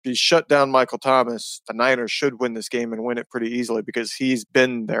 If you shut down Michael Thomas, the Niners should win this game and win it pretty easily because he's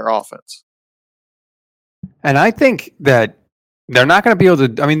been their offense. And I think that they're not going to be able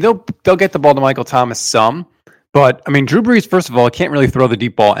to. I mean, they'll get the ball to Michael Thomas some, but I mean, Drew Brees, first of all, can't really throw the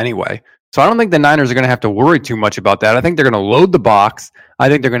deep ball anyway. So I don't think the Niners are going to have to worry too much about that. I think they're going to load the box. I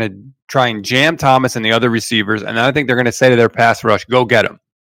think they're going to try and jam Thomas and the other receivers, and then I think they're going to say to their pass rush, "Go get him."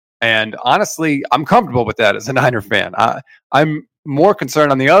 And honestly, I'm comfortable with that as a Niner fan. I'm more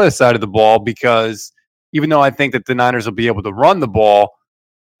concerned on the other side of the ball because even though I think that the Niners will be able to run the ball,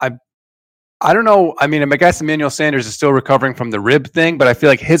 I don't know. I mean, I guess Emmanuel Sanders is still recovering from the rib thing, but I feel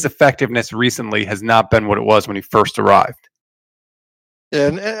like his effectiveness recently has not been what it was when he first arrived. Yeah,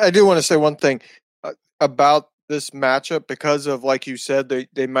 and I do want to say one thing about this matchup because of, like you said,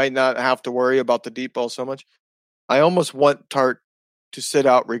 they might not have to worry about the deep ball so much. I almost want Tart to sit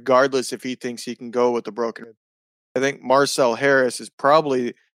out regardless if he thinks he can go with the broken rib. I think Marcel Harris is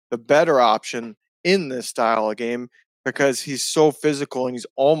probably the better option in this style of game because he's so physical and he's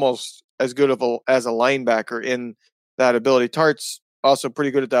almost as good as a linebacker in that ability. Tart's also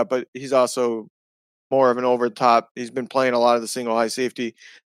pretty good at that, but he's also more of an over the top. He's been playing a lot of the single high safety.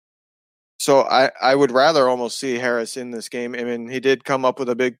 So I would rather almost see Harris in this game. I mean, he did come up with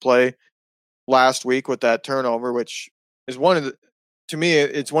a big play last week with that turnover, which is to me,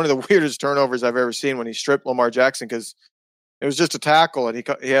 it's one of the weirdest turnovers I've ever seen when he stripped Lamar Jackson because it was just a tackle and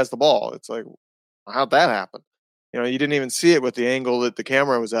he has the ball. It's like, how'd that happen? You didn't even see it with the angle that the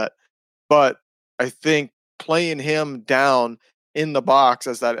camera was at. But I think playing him down in the box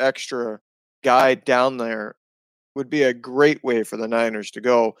as that extra guy down there would be a great way for the Niners to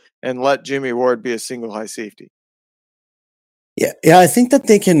go and let Jimmy Ward be a single high safety. Yeah, I think that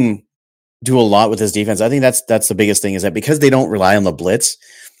they can do a lot with this defense. I think that's the biggest thing is that because they don't rely on the blitz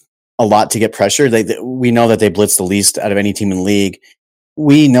a lot to get pressure, we know that they blitz the least out of any team in the league.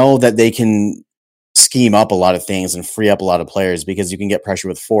 We know that they can scheme up a lot of things and free up a lot of players because you can get pressure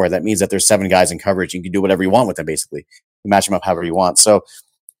with 4. That means that there's 7 guys in coverage. You can do whatever you want with them, basically. You match them up however you want. So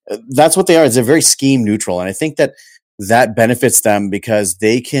that's what they are. They're very scheme neutral. And I think that benefits them because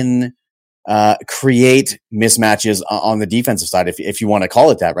they can create mismatches on the defensive side, if you want to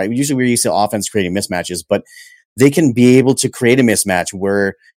call it that, right? Usually we're used to offense creating mismatches, but they can be able to create a mismatch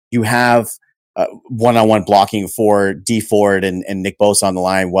where you have one-on-one blocking for Dee Ford and Nick Bosa on the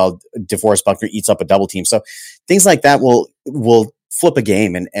line while DeForest Buckner eats up a double team. So things like that will flip a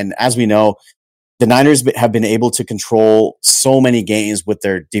game. And as we know, the Niners have been able to control so many games with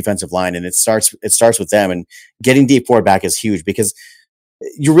their defensive line, and it starts with them. And getting Dee Ford back is huge because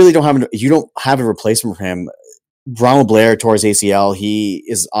you really don't have a replacement for him. Ronald Blair tore his ACL. He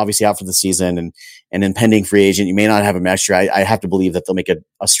is obviously out for the season and an impending free agent. You may not have him next year. I have to believe that they'll make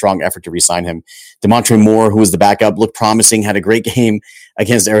a strong effort to re-sign him. Demontre Moore, who was the backup, looked promising, had a great game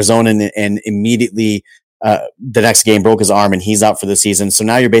against Arizona and immediately the next game broke his arm and he's out for the season. So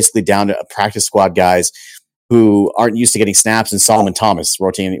now you're basically down to practice squad guys who aren't used to getting snaps and Solomon Thomas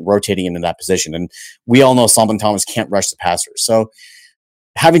rotating into that position. And we all know Solomon Thomas can't rush the passer. So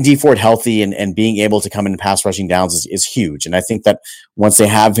having Dee Ford healthy and being able to come in pass rushing downs is huge. And I think that once they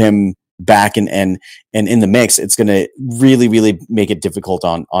have him back and in the mix, it's going to really, really make it difficult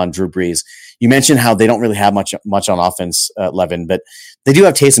on Drew Brees. You mentioned how they don't really have much on offense, Levin, but they do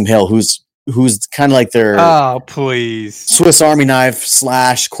have Taysom Hill, who's kind of like their Swiss Army knife /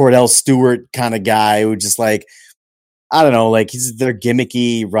 Cordell Stewart kind of guy who just like, I don't know, like he's their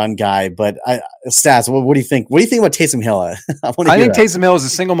gimmicky run guy. But Stats, what do you think? What do you think about Taysom Hill? I think Taysom Hill is the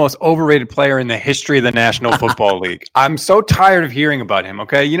single most overrated player in the history of the National Football League. I'm so tired of hearing about him.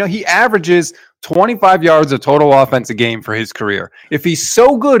 Okay, he averages 25 yards of total offense a game for his career. If he's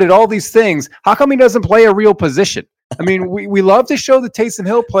so good at all these things, how come he doesn't play a real position? I mean, we love to show the Taysom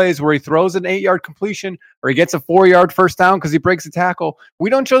Hill plays where he throws an 8-yard completion or he gets a 4-yard first down because he breaks a tackle. We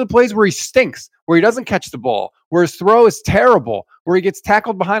don't show the plays where he stinks, where he doesn't catch the ball, where his throw is terrible, where he gets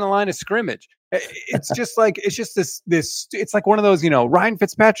tackled behind the line of scrimmage. It's just like this. It's like one of those, Ryan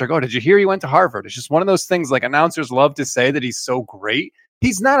Fitzpatrick. Oh, did you hear he went to Harvard? It's just one of those things. Like announcers love to say that he's so great.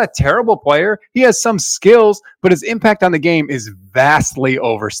 He's not a terrible player. He has some skills, but his impact on the game is vastly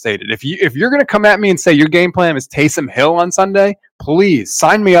overstated. If you're going to come at me and say your game plan is Taysom Hill on Sunday, please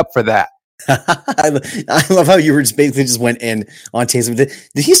sign me up for that. I love how you were just basically just went in on Taysom. Did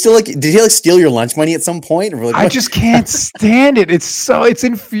he still did he steal your lunch money at some point? Or I just can't stand it. It's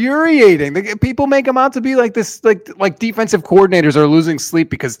infuriating. People make him out to be like this, like defensive coordinators are losing sleep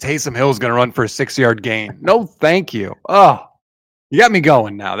because Taysom Hill is going to run for a 6-yard gain. No, thank you. Oh, you got me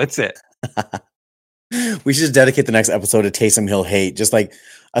going now. That's it. We should just dedicate the next episode to Taysom Hill hate, just like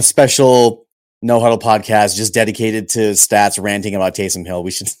a special No Huddle podcast just dedicated to stats ranting about Taysom Hill.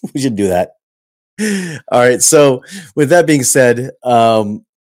 We should do that. All right. So with that being said,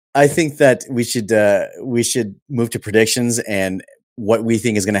 I think that we should move to predictions and what we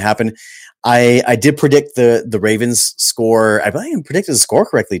think is going to happen. I did predict the Ravens score. I believe I predicted the score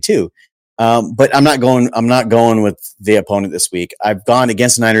correctly too. But I'm not going with the opponent this week. I've gone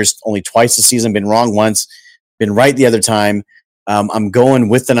against the Niners only twice this season, been wrong once, been right the other time. I'm going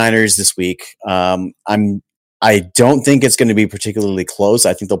with the Niners this week. I don't think it's going to be particularly close.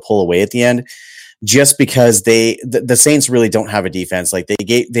 I think they'll pull away at the end just because the Saints really don't have a defense. Like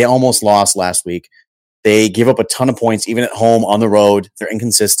they almost lost last week. They give up a ton of points, even at home, on the road. They're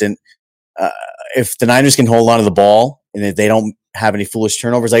inconsistent. If the Niners can hold on to the ball and if they don't have any foolish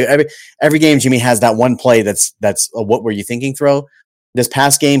turnovers, like every game, Jimmy has that one play that's a what were you thinking throw. This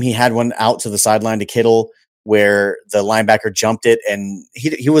past game, he had one out to the sideline to Kittle where the linebacker jumped it, and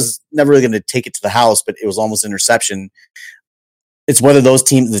he was never really going to take it to the house, but it was almost an interception. It's whether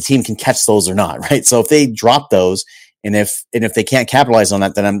the team can catch those or not, right? So if they drop those, and if they can't capitalize on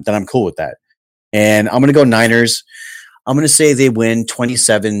that, then I'm cool with that. And I'm going to go Niners. I'm going to say they win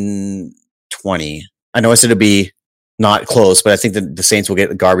 27-20. I know I said it'd be not close, but I think the Saints will get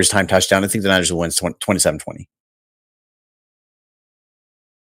a garbage time touchdown. I think the Niners will win 27-20.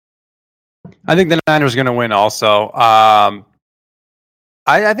 I think the Niners are going to win also. I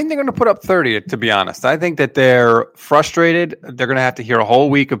think they're going to put up 30, to be honest. I think that they're frustrated. They're going to have to hear a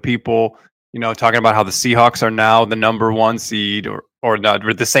whole week of people, talking about how the Seahawks are now the number one seed or not,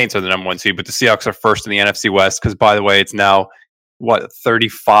 the Saints are the number one seed, but the Seahawks are first in the NFC West because, by the way, it's now,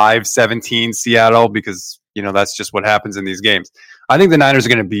 35-17 Seattle because, that's just what happens in these games. I think the Niners are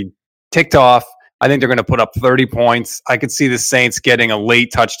going to be ticked off. I think they're going to put up 30 points. I could see the Saints getting a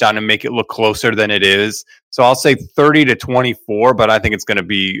late touchdown and make it look closer than it is. So I'll say 30-24, but I think it's going to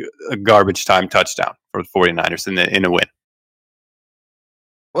be a garbage time touchdown for the 49ers in a win.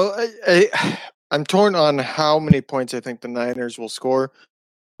 Well, I'm torn on how many points I think the Niners will score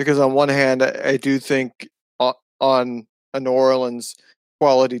because on one hand, I do think on a New Orleans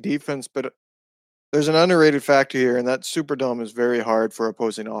quality defense, but there's an underrated factor here, and that Superdome is very hard for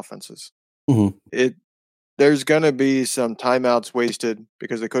opposing offenses. Mm-hmm. There's going to be some timeouts wasted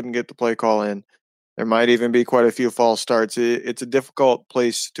because they couldn't get the play call in. There might even be quite a few false starts. It's a difficult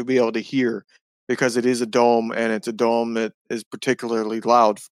place to be able to hear because it is a dome, and it's a dome that is particularly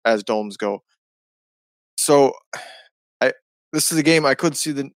loud as domes go. So this is a game I could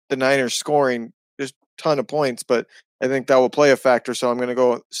see the Niners scoring just a ton of points, but I think that will play a factor. So I'm going to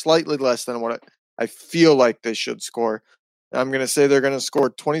go slightly less than what I feel like they should score. I'm going to say they're going to score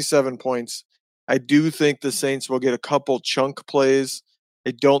 27 points. I do think the Saints will get a couple chunk plays.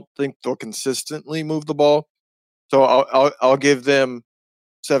 I don't think they'll consistently move the ball. So I'll give them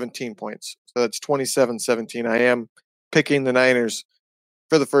 17 points. So that's 27-17. I am picking the Niners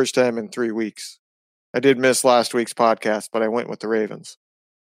for the first time in 3 weeks. I did miss last week's podcast, but I went with the Ravens.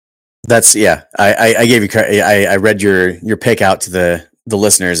 That's I gave you. I read your pick out to the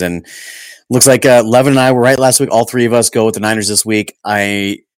listeners, and looks like Levin and I were right last week. All three of us go with the Niners this week.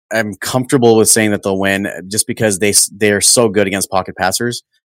 I am comfortable with saying that they'll win just because they are so good against pocket passers,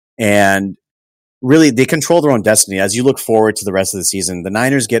 and really they control their own destiny. As you look forward to the rest of the season, the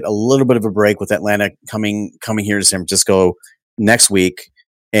Niners get a little bit of a break with Atlanta coming here to San Francisco next week.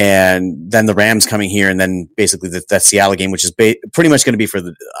 And then the Rams coming here, and then basically that Seattle game, which is pretty much going to be for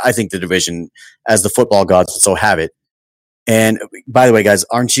I think the division as the football gods so have it. And by the way, guys,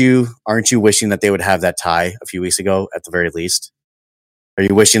 aren't you wishing that they would have that tie a few weeks ago at the very least? Are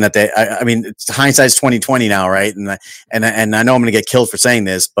you wishing that I mean, it's hindsight's 2020 now, right? And I know I'm going to get killed for saying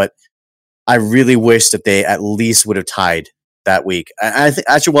this, but I really wish that they at least would have tied that week. I think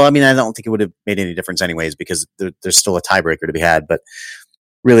actually, well, I mean, I don't think it would have made any difference anyways because there's still a tiebreaker to be had, but.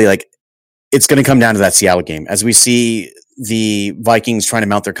 Really, it's going to come down to that Seattle game. As we see the Vikings trying to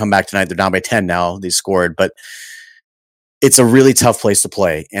mount their comeback tonight, they're down by 10 now. They scored, but it's a really tough place to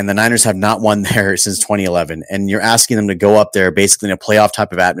play. And the Niners have not won there since 2011. And you're asking them to go up there basically in a playoff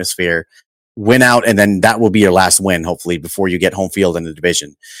type of atmosphere, win out, and then that will be your last win, hopefully, before you get home field in the division.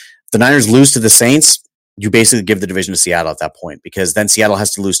 If the Niners lose to the Saints, you basically give the division to Seattle at that point because then Seattle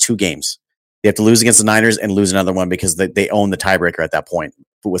has to lose 2 games. They have to lose against the Niners and lose another one because they own the tiebreaker at that point.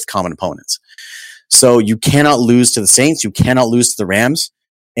 but with common opponents. So you cannot lose to the Saints, you cannot lose to the Rams,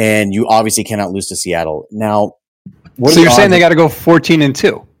 and you obviously cannot lose to Seattle. Now, so you're saying they got to go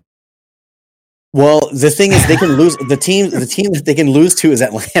 14-2? Well, the thing is, they can lose the team that they can lose to is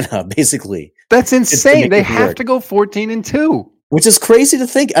Atlanta, basically. That's insane. They have to go 14-2. Which is crazy to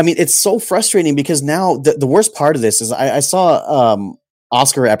think. I mean, it's so frustrating because now the worst part of this is I saw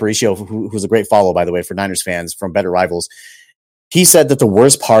Oscar Aparicio, who's a great follow, by the way, for Niners fans from Better Rivals. He said that the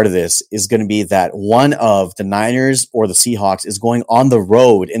worst part of this is going to be that one of the Niners or the Seahawks is going on the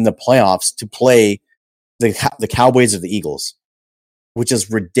road in the playoffs to play the Cowboys or the Eagles, which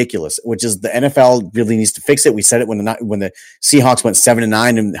is ridiculous, which is the NFL really needs to fix it. We said it when the Seahawks went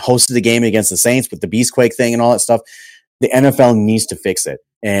 7-9 and hosted the game against the Saints with the Beastquake thing and all that stuff. The NFL needs to fix it.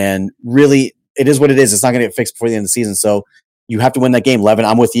 And really, it is what it is. It's not going to get fixed before the end of the season. So you have to win that game. Levin,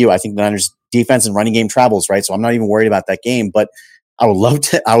 I'm with you. I think the Niners defense and running game travels, right? So I'm not even worried about that game, but I would love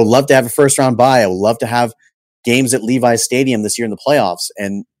to have a first round bye. I would love to have games at Levi's Stadium this year in the playoffs.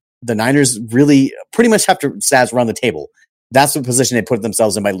 And the Niners really pretty much have to stats run the table. That's the position they put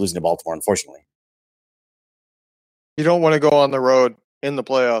themselves in by losing to Baltimore, unfortunately. You don't want to go on the road in the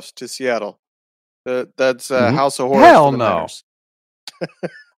playoffs to Seattle. That's a house of horrors. Hell no.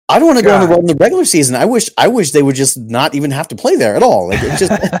 I don't want to go on the road in the regular season. I wish they would just not even have to play there at all. Like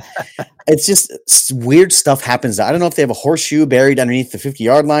it's just weird stuff happens. I don't know if they have a horseshoe buried underneath the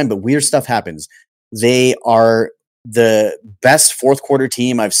 50-yard line, but weird stuff happens. They are the best fourth quarter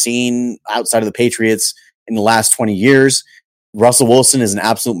team I've seen outside of the Patriots in the last 20 years. Russell Wilson is an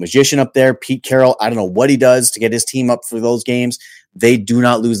absolute magician up there. Pete Carroll, I don't know what he does to get his team up for those games. They do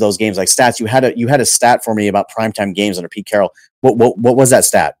not lose those games. Like stats, you had a stat for me about primetime games under Pete Carroll. What was that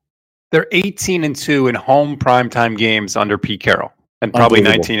stat? They're 18-2 in home primetime games under Pete Carroll, and probably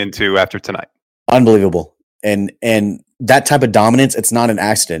 19-2 after tonight. Unbelievable. And that type of dominance, it's not an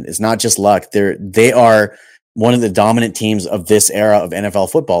accident. It's not just luck. They are one of the dominant teams of this era of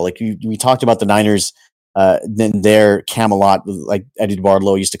NFL football. Like we talked about the Niners, then their Camelot, like Eddie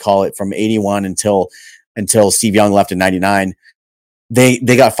DeBartolo used to call it, from 81 until Steve Young left in 99. They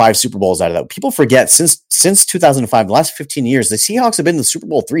got 5 Super Bowls out of that. People forget since 2005, the last 15 years, the Seahawks have been in the Super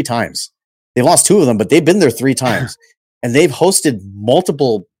Bowl 3 times. They've lost 2 of them, but they've been there 3 times, and they've hosted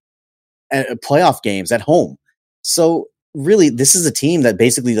multiple playoff games at home. So really, this is a team that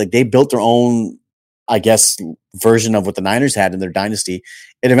basically, like, they built their own, I guess, version of what the Niners had in their dynasty.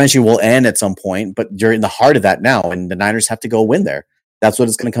 It eventually will end at some point, but you're in the heart of that now, and the Niners have to go win there. That's what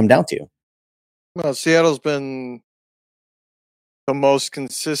it's going to come down to. Well, Seattle's been the most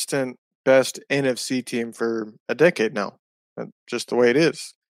consistent, best NFC team for a decade now. That's just the way it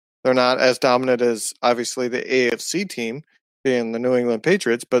is. They're not as dominant as, obviously, the AFC team, being the New England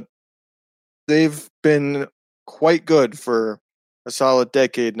Patriots, but they've been quite good for a solid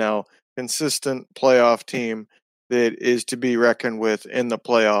decade now. Consistent playoff team that is to be reckoned with in the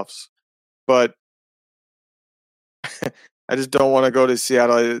playoffs. But I just don't want to go to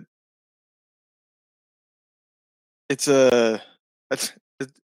Seattle. It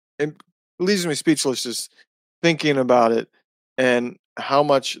leaves me speechless just thinking about it, and how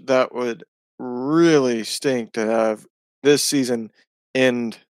much that would really stink to have this season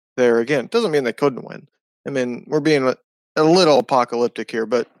end there again. Doesn't mean they couldn't win. I mean, we're being a little apocalyptic here,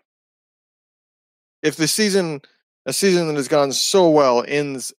 but if a season that has gone so well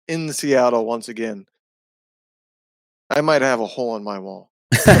ends in Seattle once again, I might have a hole in my wall.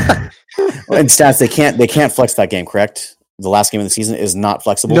 And stats, they can't flex that game, correct? The last game of the season is not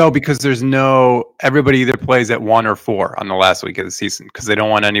flexible. No, because there's everybody either plays at 1 or 4 on the last week of the season, because they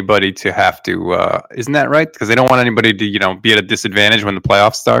don't want anybody to have to. Isn't that right? Because they don't want anybody to be at a disadvantage when the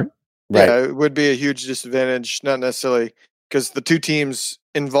playoffs start. Right. Yeah, it would be a huge disadvantage, not necessarily because the 2 teams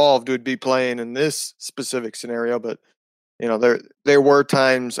involved would be playing in this specific scenario, but there were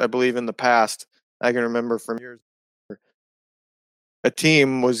times, I believe, in the past, I can remember from years, a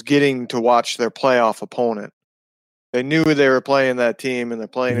team was getting to watch their playoff opponent. They knew they were playing that team, and they're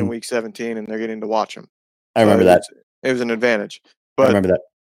playing in week 17, and they're getting to watch them. I remember that. It was an advantage. But I remember that.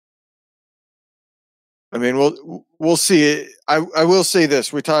 I mean, we'll see. I will say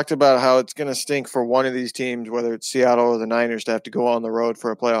this. We talked about how it's going to stink for one of these teams, whether it's Seattle or the Niners, to have to go on the road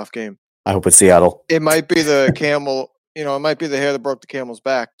for a playoff game. I hope it's Seattle. It might be the camel, it might be the hair that broke the camel's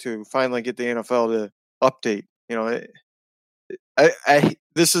back to finally get the NFL to update.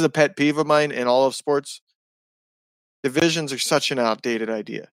 This is a pet peeve of mine in all of sports. Divisions are such an outdated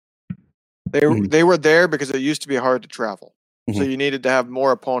idea. They were there because it used to be hard to travel. So you needed to have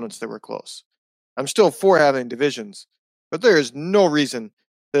more opponents that were close. I'm still for having divisions, but there is no reason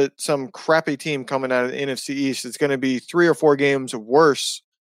that some crappy team coming out of the NFC East is going to be 3 or 4 games worse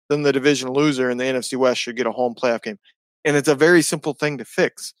then the division loser in the NFC West should get a home playoff game. And it's a very simple thing to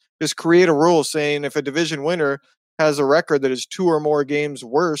fix. Just create a rule saying if a division winner has a record that is 2 or more games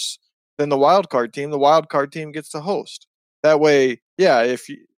worse than the wild card team gets to host. That way, if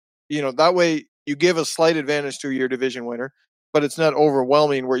that way you give a slight advantage to your division winner, but it's not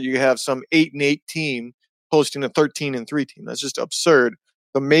overwhelming where you have some 8-8 team hosting a 13-3 team. That's just absurd.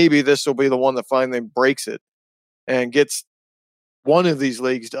 So maybe this will be the one that finally breaks it and gets one of these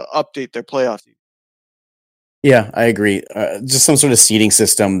leagues to update their playoff team. Yeah, I agree. Just some sort of seeding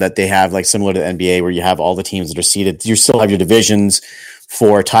system that they have, like similar to the NBA, where you have all the teams that are seeded. You still have your divisions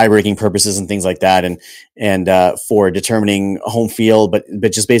for tie-breaking purposes and things like that, and for determining home field,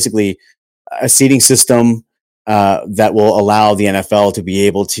 but just basically a seeding system that will allow the NFL to be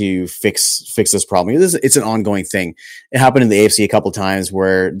able to fix this problem. It's an ongoing thing. It happened in the AFC a couple of times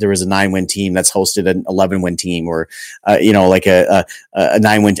where there was a 9-win team that's hosted an 11-win team, or like a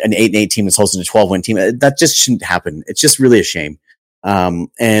 9-win, an 8-8 team that's hosted a 12-win team. That just shouldn't happen. It's just really a shame.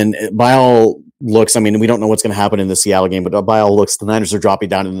 And by all looks, I mean, we don't know what's going to happen in the Seattle game, but by all looks, the Niners are dropping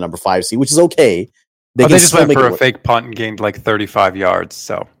down to the number 5 seed, which is okay. They just went for a fake punt and gained like 35 yards.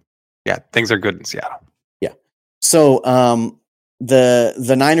 So yeah, things are good in Seattle. So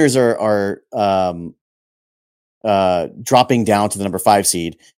the Niners are dropping down to the number 5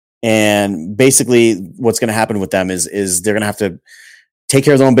 seed, and basically what's going to happen with them is they're going to have to take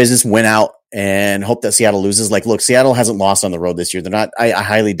care of their own business, win out, and hope that Seattle loses. Like, look, Seattle hasn't lost on the road this year. They're not. I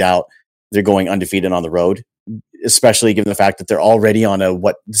highly doubt they're going undefeated on the road, especially given the fact that they're already on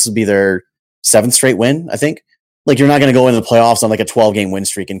this will be their 7th straight win, I think. Like, you're not going to go into the playoffs on like a 12-game win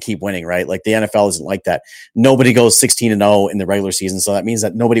streak and keep winning, right? Like, the NFL isn't like that. Nobody goes 16-0 in the regular season, so that means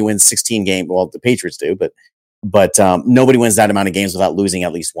that nobody wins 16 games. Well, the Patriots do, but nobody wins that amount of games without losing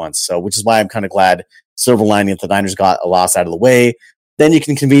at least once. So, which is why I'm kind of glad, silver lining, that the Niners got a loss out of the way. Then you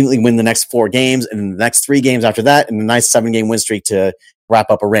can conveniently win the next 4 games, and then the next 3 games after that, and a nice 7-game win streak to wrap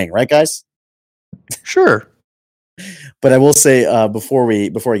up a ring, right, guys? Sure. But I will say, before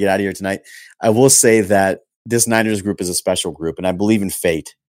we get out of here tonight, I will say that this Niners group is a special group, and I believe in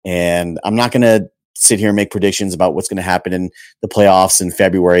fate. And I'm not going to sit here and make predictions about what's going to happen in the playoffs in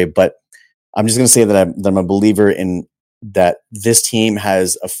February, but I'm just going to say that I'm a believer in that this team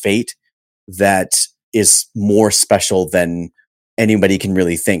has a fate that is more special than anybody can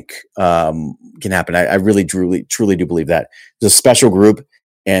really think can happen. I really, truly do believe that. It's a special group,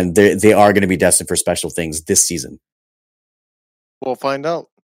 and they are going to be destined for special things this season. We'll find out.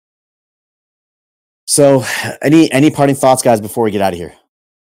 So, any parting thoughts, guys, before we get out of here?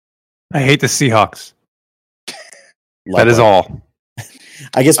 I hate the Seahawks. That is all.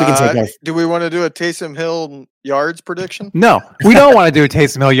 I guess we can take off. Do we want to do a Taysom Hill yards prediction? No, we don't want to do a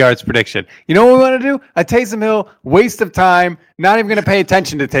Taysom Hill yards prediction. You know what we want to do? A Taysom Hill waste of time. Not even going to pay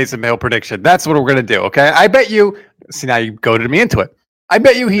attention to Taysom Hill prediction. That's what we're going to do. Okay. I bet you. See, now you goaded me into it. I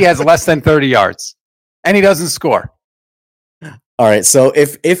bet you he has less than 30 yards, and he doesn't score. All right. So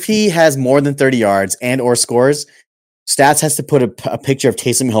if he has more than 30 yards and or scores, Stats has to put a picture of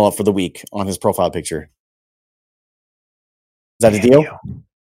Taysom Hill up for the week on his profile picture. Is that a deal?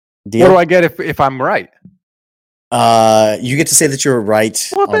 What do I get if I'm right? You get to say that you're right.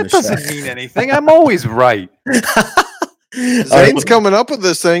 Well, that doesn't mean anything. I'm always right. Zane's coming up with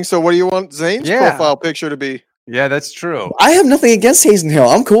this thing, so what do you want Zane's profile picture to be? Yeah, that's true. I have nothing against Taysom Hill.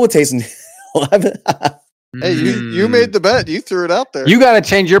 I'm cool with Taysom Hill. Hey, you made the bet. You threw it out there. You got to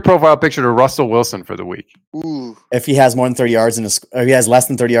change your profile picture to Russell Wilson for the week. Ooh. If he has more than 30 yards if he has less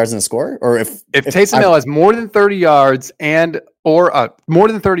than 30 yards in a score, or if Taysom Hill has more than 30 yards or more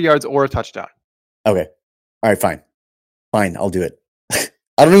than 30 yards or a touchdown. Okay. All right, fine. I'll do it.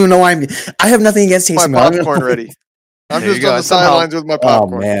 I don't even know why I have nothing against Taysom Hill. My popcorn ready. I'm just on the sidelines with my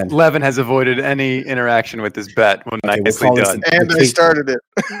popcorn. Oh, man. Levin has avoided any interaction with this bet when nicely done. And I started it.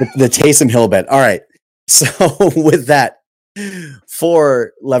 the Taysom Hill bet. All right. So with that,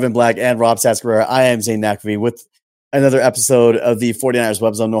 for Levin Black and Rob Satsguerrera, I am Zane Nakvi with another episode of the 49ers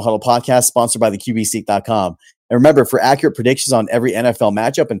Web Zone No Huddle podcast, sponsored by the QBSeek.com. And remember, for accurate predictions on every NFL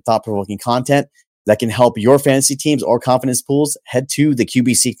matchup and thought-provoking content that can help your fantasy teams or confidence pools, head to the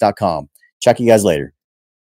QBSeek.com. Check you guys later.